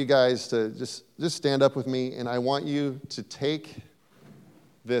love for you guys to just stand up with me, and I want you to take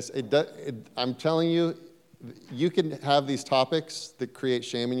this. I'm telling you, you can have these topics that create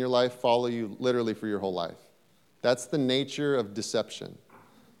shame in your life follow you literally for your whole life. That's the nature of deception.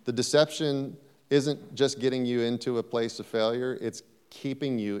 The deception isn't just getting you into a place of failure, it's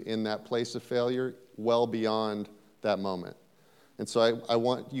keeping you in that place of failure well beyond that moment. And so I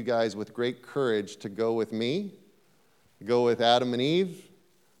want you guys with great courage to go with me, go with Adam and Eve,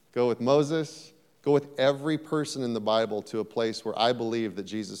 go with Moses, go with every person in the Bible to a place where I believe that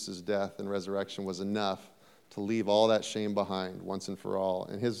Jesus' death and resurrection was enough to leave all that shame behind once and for all.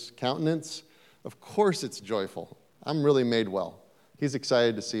 And his countenance, of course it's joyful. I'm really made well. He's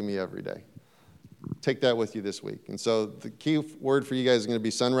excited to see me every day. Take that with you this week. And so the key word for you guys is going to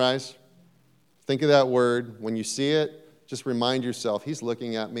be sunrise. Think of that word. When you see it, just remind yourself, he's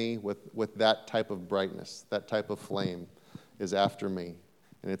looking at me with that type of brightness, that type of flame is after me.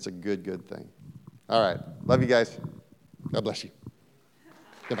 And it's a good, good thing. All right. Love you guys. God bless you.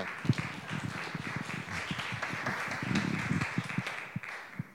 Goodbye.